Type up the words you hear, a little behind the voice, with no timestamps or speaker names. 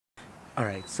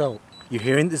Alright, so you're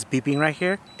hearing this beeping right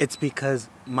here? It's because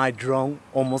my drone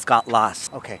almost got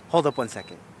lost. Okay, hold up one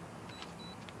second.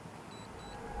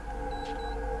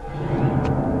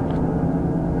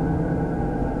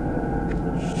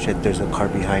 Shit, there's a car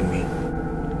behind me.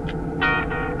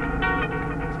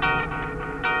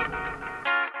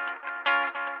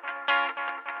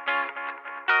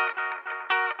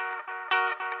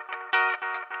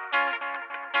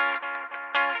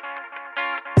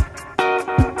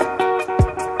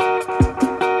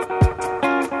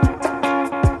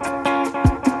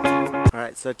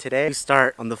 Alright, so today we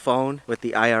start on the phone with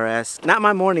the IRS. Not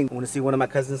my morning. I want to see one of my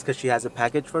cousins because she has a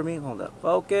package for me. Hold up.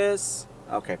 Focus.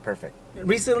 Okay, perfect.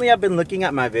 Recently I've been looking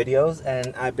at my videos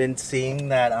and I've been seeing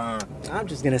that, I'm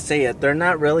just gonna say it, they're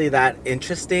not really that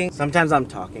interesting. Sometimes I'm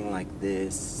talking like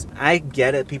this. I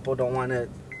get it, people don't want to...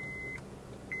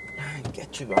 I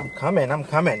get you, I'm coming.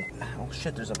 Oh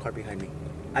shit, there's a car behind me.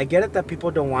 I get it that people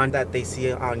don't want that they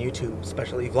see on YouTube,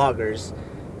 especially vloggers,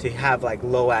 to have like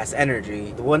low ass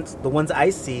energy. The ones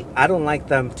I see, I don't like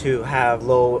them to have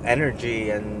low energy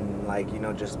and like, you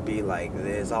know, just be like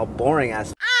this, all boring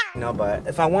ass. You know, but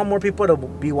if I want more people to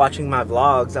be watching my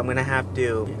vlogs, I'm gonna have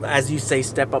to, as you say,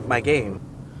 step up my game.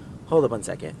 Hold up one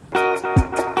second.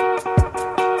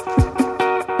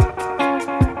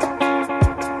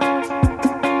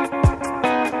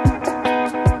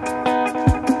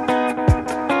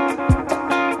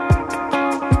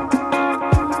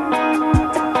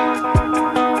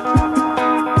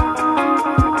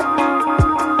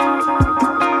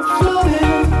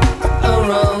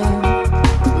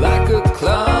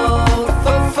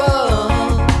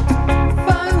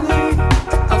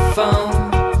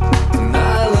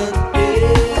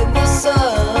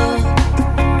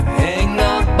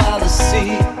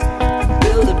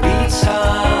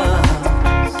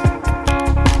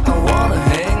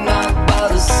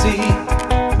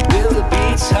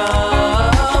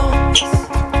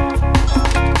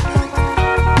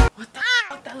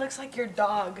 Your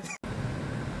dog.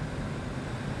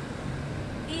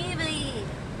 Evie!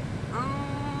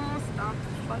 Oh, stop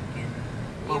fucking.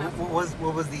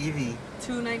 What was the EV?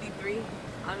 293.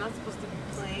 I'm not supposed to be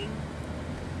playing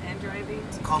and driving.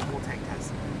 It's called multi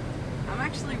test. I'm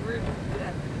actually really good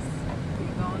at this.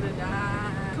 You're gonna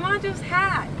die. Come on, just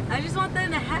hat. I just want that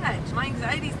in a hatch. My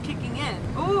anxiety's kicking in.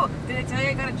 Oh, did I tell you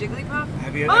I got a Jigglypuff?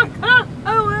 Have you ever?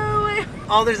 Wait.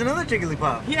 Oh, there's another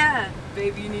Jigglypuff. Yeah,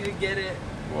 baby, you need to get it.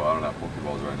 Well, I don't have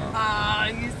Pokeballs right now. Ah,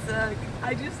 you suck.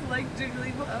 I just like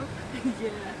Jigglypuff. Yeah,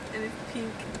 and it's pink.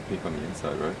 Pink on the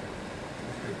inside, right?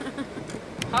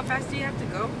 How fast do you have to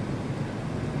go?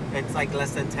 It's like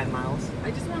less than 10 miles.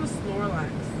 I just want a Snorlax.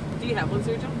 Do you have one,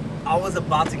 Sergio? I was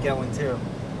about to get one too.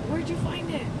 Where'd you find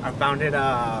it? I found it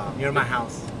near my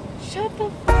house. Shut the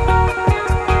f***.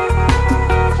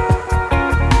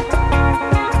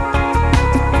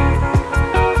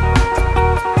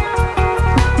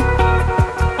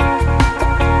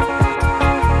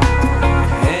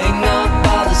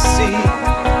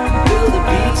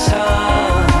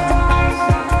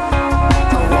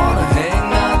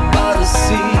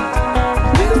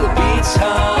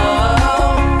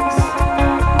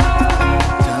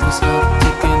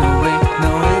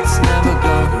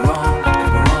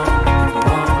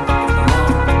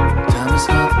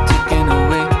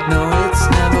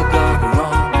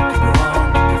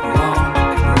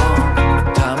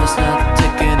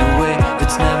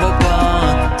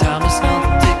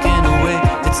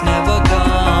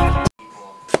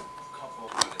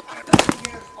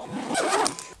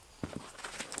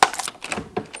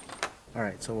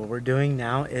 Alright, so what we're doing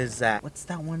now is that, what's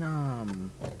that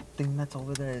one thing that's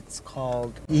over there? It's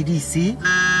called EDC.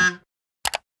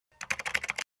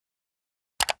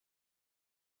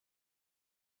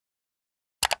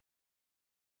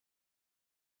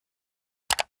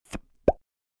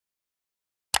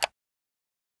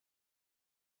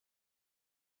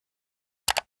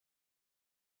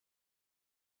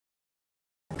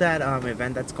 That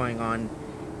event that's going on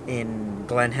in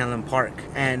Glen Helen Park,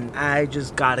 and I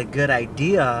just got a good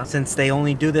idea. Since they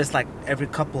only do this like every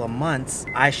couple of months,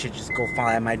 I should just go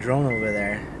fly my drone over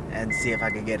there and see if I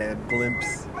could get a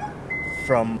glimpse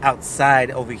from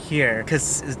outside over here,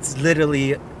 because it's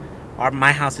literally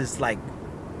my house is like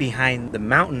behind the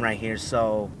mountain right here.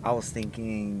 So I was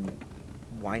thinking,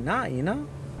 why not, you know?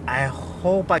 I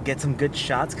hope I get some good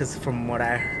shots, because from what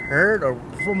I heard, or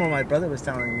from what my brother was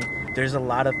telling me, there's a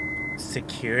lot of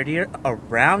security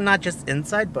around, not just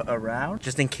inside but around,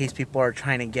 just in case people are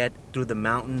trying to get through the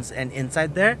mountains, and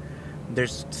inside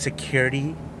there's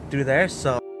security through there.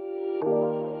 So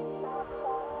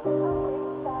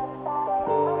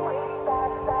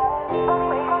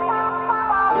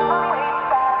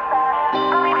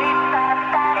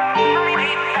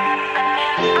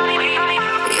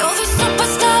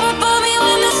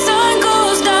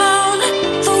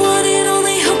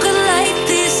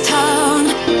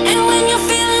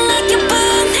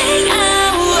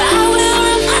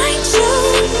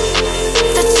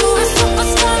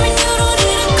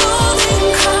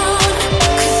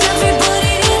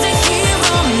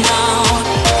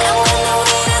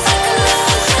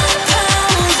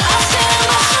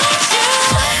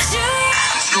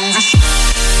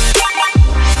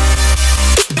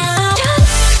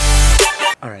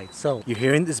So you're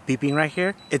hearing this beeping right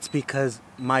here? It's because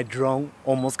my drone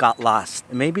almost got lost.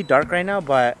 It may be dark right now,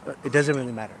 but it doesn't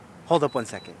really matter. Hold up 1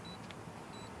 second.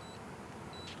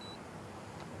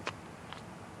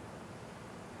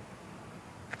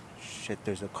 Shit,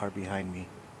 there's a car behind me.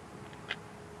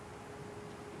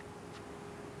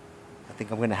 I think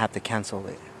I'm gonna have to cancel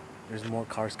it. There's more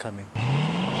cars coming.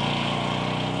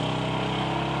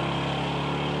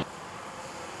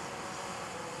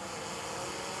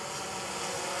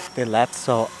 They left,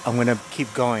 so I'm gonna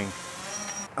keep going.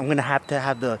 I'm gonna have to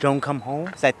have the drone come home.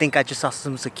 So I think I just saw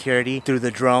some security through the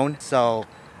drone. So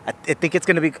I think it's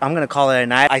gonna be, I'm gonna call it a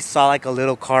night. I saw like a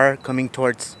little car coming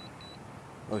towards,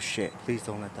 oh shit, please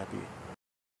don't let that be.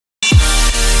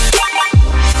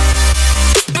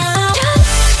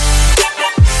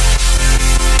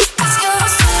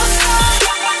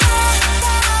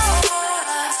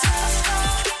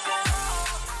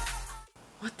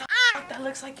 What the f? That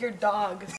looks like your dog.